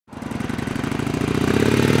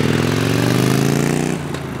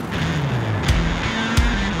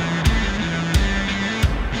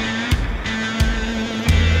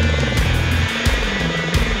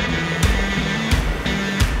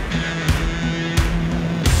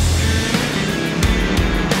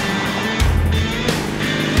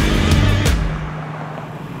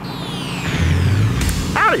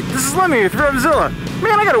Lemmy with RevZilla.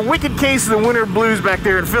 Man, I got a wicked case of the winter blues back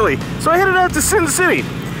there in Philly, so I headed out to Sin City.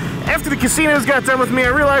 After the casinos got done with me, I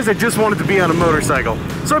realized I just wanted to be on a motorcycle.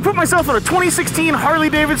 So I put myself on a 2016 Harley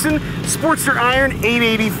Davidson Sportster Iron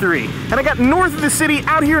 883, and I got north of the city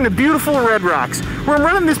out here in the beautiful Red Rocks, where I'm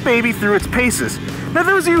running this baby through its paces. Now,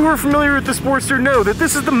 those of you who are familiar with the Sportster know that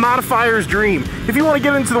this is the modifier's dream. If you want to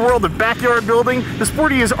get into the world of backyard building, the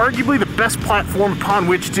Sporty is arguably the best platform upon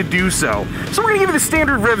which to do so. So we're going to give you the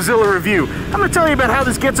standard RevZilla review. I'm going to tell you about how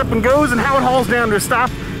this gets up and goes and how it hauls down to a stop,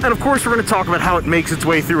 and of course we're going to talk about how it makes its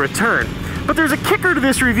way through a turn. But there's a kicker to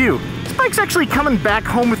this review. This bike's actually coming back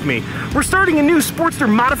home with me. We're starting a new Sportster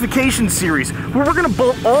modification series where we're going to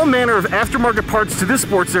bolt all manner of aftermarket parts to this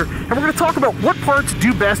Sportster, and we're going to talk about what parts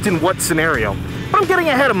do best in what scenario. But I'm getting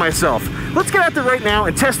ahead of myself. Let's get out there right now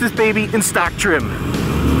and test this baby in stock trim.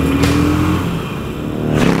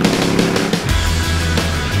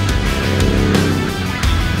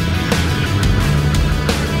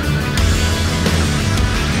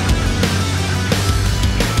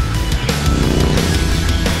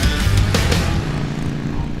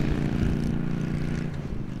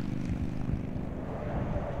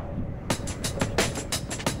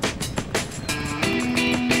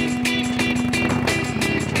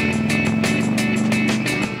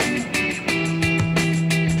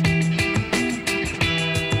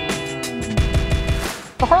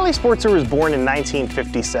 The Harley Sportster was born in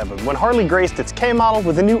 1957 when Harley graced its K model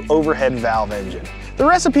with a new overhead valve engine. The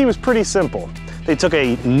recipe was pretty simple. They took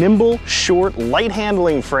a nimble, short, light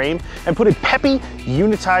handling frame and put a peppy,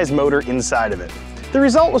 unitized motor inside of it. The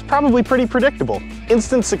result was probably pretty predictable: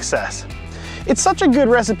 instant success. It's such a good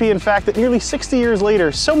recipe, in fact, that nearly 60 years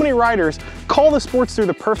later, so many riders call the Sportster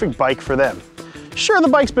the perfect bike for them. Sure, the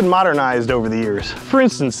bike's been modernized over the years. For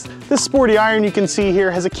instance, this sporty Iron you can see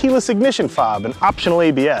here has a keyless ignition fob and optional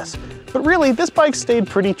ABS. But really, this bike stayed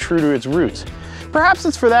pretty true to its roots. Perhaps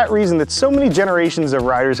it's for that reason that so many generations of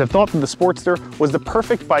riders have thought that the Sportster was the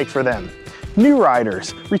perfect bike for them. New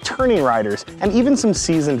riders, returning riders, and even some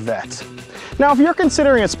seasoned vets. Now, if you're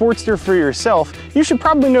considering a Sportster for yourself, you should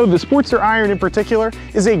probably know the Sportster Iron in particular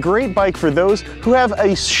is a great bike for those who have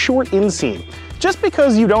a short inseam. Just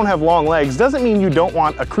because you don't have long legs doesn't mean you don't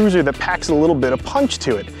want a cruiser that packs a little bit of punch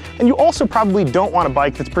to it. And you also probably don't want a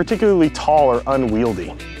bike that's particularly tall or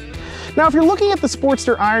unwieldy. Now, if you're looking at the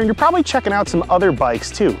Sportster Iron, you're probably checking out some other bikes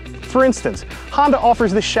too. For instance, Honda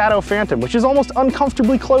offers the Shadow Phantom, which is almost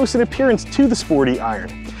uncomfortably close in appearance to the sporty Iron.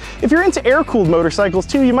 If you're into air-cooled motorcycles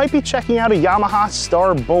too, you might be checking out a Yamaha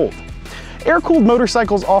Star Bolt. Air-cooled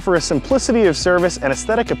motorcycles offer a simplicity of service and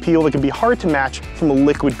aesthetic appeal that can be hard to match from a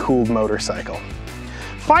liquid-cooled motorcycle.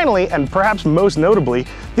 Finally, and perhaps most notably,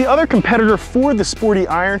 the other competitor for the sporty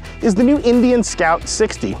Iron is the new Indian Scout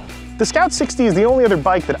 60. The Scout 60 is the only other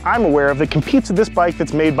bike that I'm aware of that competes with this bike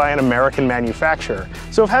that's made by an American manufacturer.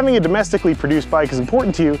 So if having a domestically produced bike is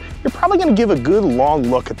important to you, you're probably going to give a good long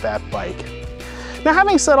look at that bike. Now,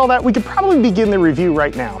 having said all that, we could probably begin the review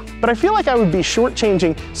right now, but I feel like I would be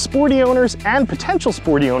shortchanging sporty owners and potential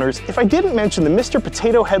sporty owners if I didn't mention the Mr.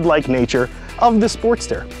 Potato Head-like nature of the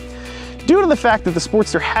Sportster. Due to the fact that the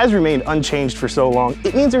Sportster has remained unchanged for so long,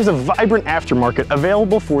 it means there's a vibrant aftermarket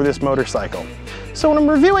available for this motorcycle. So when I'm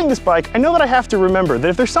reviewing this bike, I know that I have to remember that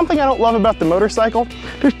if there's something I don't love about the motorcycle,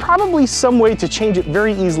 there's probably some way to change it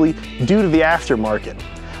very easily due to the aftermarket.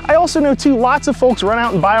 I also know too, lots of folks run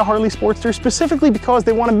out and buy a Harley Sportster specifically because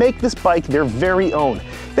they want to make this bike their very own.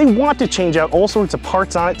 They want to change out all sorts of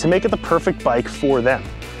parts on it to make it the perfect bike for them.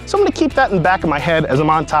 So I'm going to keep that in the back of my head as I'm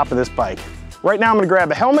on top of this bike. Right now I'm going to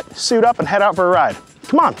grab a helmet, suit up, and head out for a ride.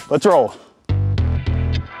 Come on, let's roll.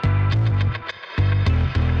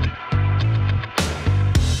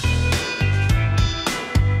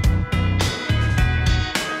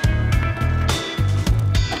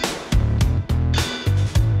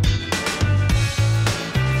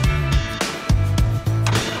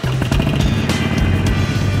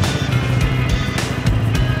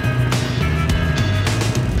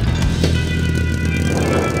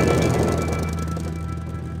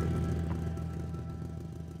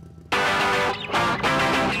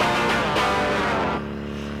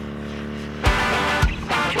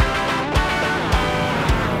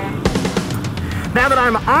 Now that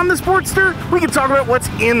I'm on the Sportster, we can talk about what's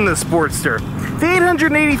in the Sportster. The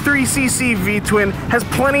 883cc V-twin has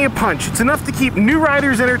plenty of punch. It's enough to keep new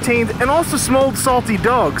riders entertained and also some old salty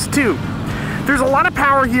dogs too. There's a lot of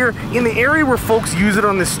power here in the area where folks use it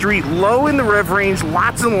on the street, low in the rev range,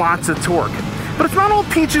 lots and lots of torque. But it's not all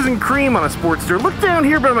peaches and cream on a Sportster. Look down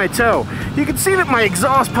here by my toe. You can see that my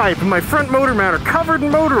exhaust pipe and my front motor mount are covered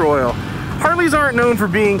in motor oil. Harleys aren't known for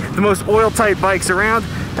being the most oil-tight bikes around,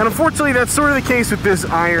 and unfortunately that's sort of the case with this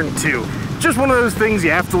Iron too. Just one of those things you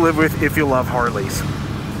have to live with if you love Harleys.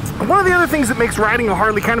 One of the other things that makes riding a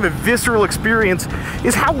Harley kind of a visceral experience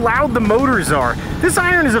is how loud the motors are. This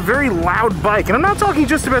Iron is a very loud bike, and I'm not talking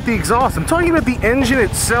just about the exhaust, I'm talking about the engine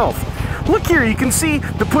itself. Look here, you can see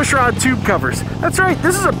the pushrod tube covers. That's right,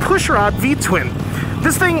 this is a pushrod V-twin.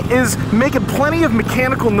 This thing is making plenty of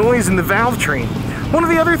mechanical noise in the valve train. One of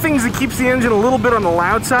the other things that keeps the engine a little bit on the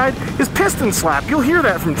loud side is piston slap. You'll hear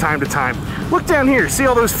that from time to time. Look down here, see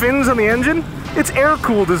all those fins on the engine? It's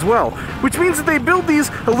air-cooled as well, which means that they build these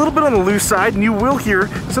a little bit on the loose side and you will hear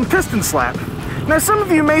some piston slap. Now some of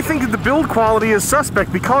you may think that the build quality is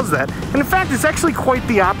suspect because of that, and in fact it's actually quite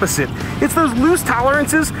the opposite. It's those loose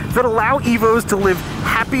tolerances that allow Evos to live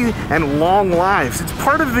happy and long lives. It's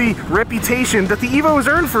part of the reputation that the Evo has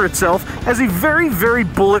earned for itself as a very, very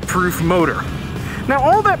bulletproof motor. Now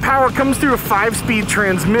all that power comes through a 5-speed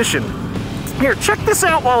transmission. Here, check this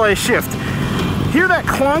out while I shift. Hear that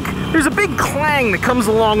clunk? There's a big clang that comes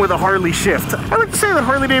along with a Harley shift. I like to say that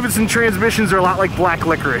Harley Davidson transmissions are a lot like black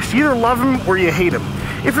licorice. You either love them or you hate them.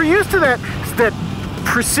 If you're used to that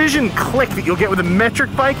precision click that you'll get with a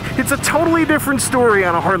metric bike, it's a totally different story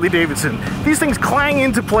on a Harley Davidson. These things clang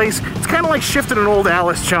into place. It's kind of like shifting an old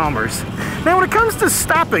Alice Chalmers. Now when it comes to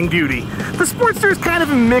stopping duty, the Sportster is kind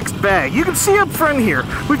of a mixed bag. You can see up front here,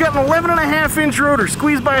 we've got an 11.5-inch rotor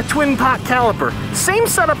squeezed by a twin pot caliper. Same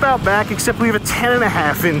setup out back, except we have a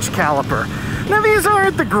 10.5-inch caliper. Now these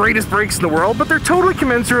aren't the greatest brakes in the world, but they're totally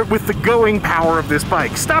commensurate with the going power of this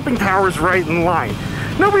bike. Stopping power is right in line.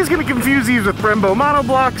 Nobody's going to confuse these with Brembo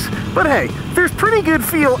monoblocks, but hey, there's pretty good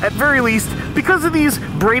feel at very least because of these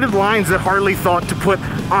braided lines that Harley thought to put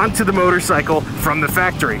onto the motorcycle from the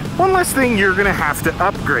factory. One less thing you're going to have to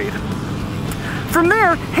upgrade. From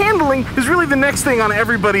there, handling is really the next thing on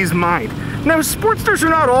everybody's mind. Now, Sportsters are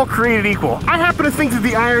not all created equal. I happen to think that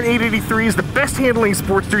the Iron 883 is the best handling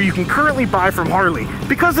Sportster you can currently buy from Harley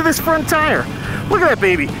because of this front tire. Look at that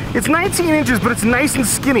baby. It's 19 inches, but it's nice and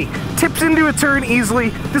skinny. Tips into a turn easily.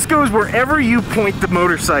 This goes wherever you point the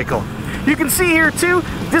motorcycle. You can see here too,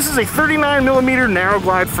 this is a 39mm narrow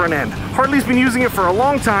glide front end. Harley's been using it for a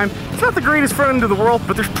long time. It's not the greatest front end in the world,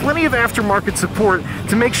 but there's plenty of aftermarket support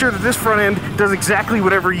to make sure that this front end does exactly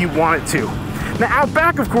whatever you want it to. Now out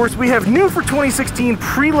back, of course, we have new for 2016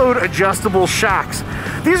 preload adjustable shocks.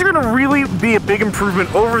 These are going to really be a big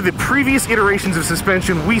improvement over the previous iterations of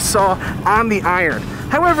suspension we saw on the Iron.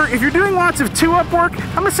 However, if you're doing lots of two-up work,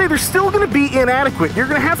 I'm going to say they're still going to be inadequate. You're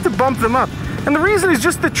going to have to bump them up. And the reason is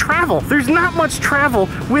just the travel. There's not much travel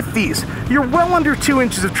with these. You're well under 2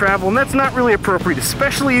 inches of travel, and that's not really appropriate,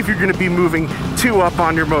 especially if you're going to be moving two-up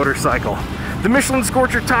on your motorcycle. The Michelin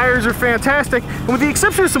Scorcher tires are fantastic, and with the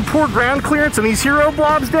exception of some poor ground clearance and these hero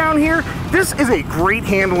blobs down here, this is a great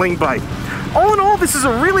handling bike. All in all, this is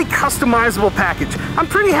a really customizable package. I'm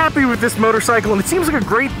pretty happy with this motorcycle, and it seems like a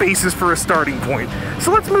great basis for a starting point.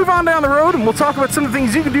 So let's move on down the road, and we'll talk about some of the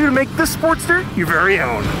things you can do to make this Sportster your very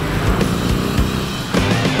own.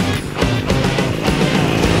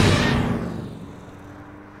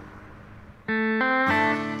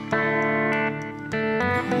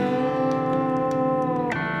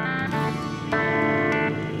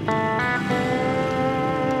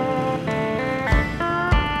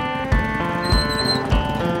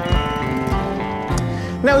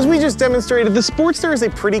 Now, as we just demonstrated, the Sportster is a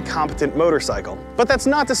pretty competent motorcycle, but that's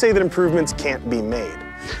not to say that improvements can't be made.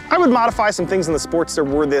 I would modify some things in the Sportster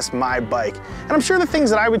were this my bike, and I'm sure the things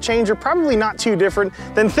that I would change are probably not too different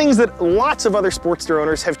than things that lots of other Sportster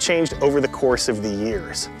owners have changed over the course of the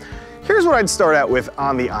years. Here's what I'd start out with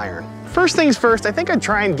on the Iron. First things first, I think I'd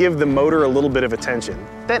try and give the motor a little bit of attention.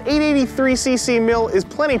 That 883cc mill is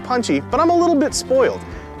plenty punchy, but I'm a little bit spoiled.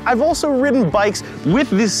 I've also ridden bikes with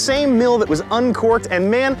this same mill that was uncorked, and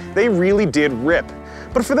man, they really did rip.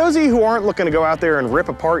 But for those of you who aren't looking to go out there and rip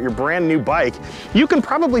apart your brand new bike, you can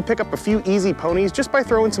probably pick up a few easy ponies just by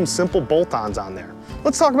throwing some simple bolt-ons on there.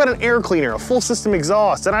 Let's talk about an air cleaner, a full system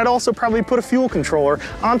exhaust, and I'd also probably put a fuel controller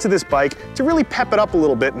onto this bike to really pep it up a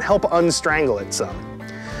little bit and help unstrangle it some.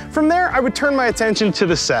 From there, I would turn my attention to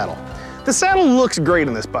the saddle. The saddle looks great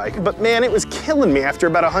on this bike, but man, it was killing me after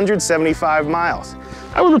about 175 miles.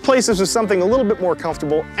 I would replace this with something a little bit more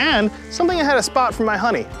comfortable and something that had a spot for my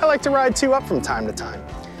honey. I like to ride two-up from time to time.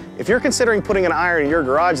 If you're considering putting an Iron in your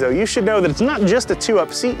garage though, you should know that it's not just a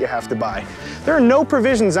two-up seat you have to buy. There are no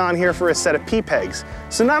provisions on here for a set of P-pegs.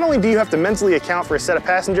 So not only do you have to mentally account for a set of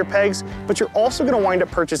passenger pegs, but you're also gonna wind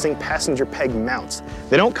up purchasing passenger peg mounts.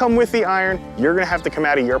 They don't come with the Iron, you're gonna have to come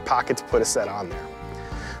out of your pocket to put a set on there.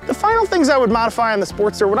 The final things I would modify on the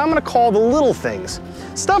Sportster are what I'm gonna call the little things.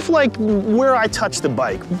 Stuff like where I touch the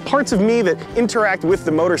bike. Parts of me that interact with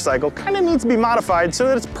the motorcycle kind of needs to be modified so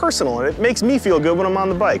that it's personal and it makes me feel good when I'm on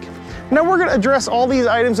the bike. Now we're gonna address all these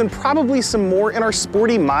items and probably some more in our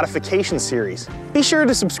sporty modification series. Be sure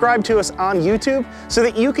to subscribe to us on YouTube so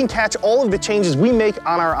that you can catch all of the changes we make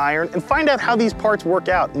on our Iron and find out how these parts work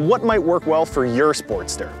out and what might work well for your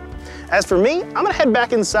Sportster. As for me, I'm gonna head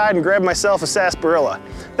back inside and grab myself a sarsaparilla.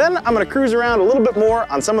 Then I'm gonna cruise around a little bit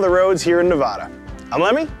more on some of the roads here in Nevada. I'm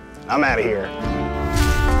Lemmy, I'm out of here.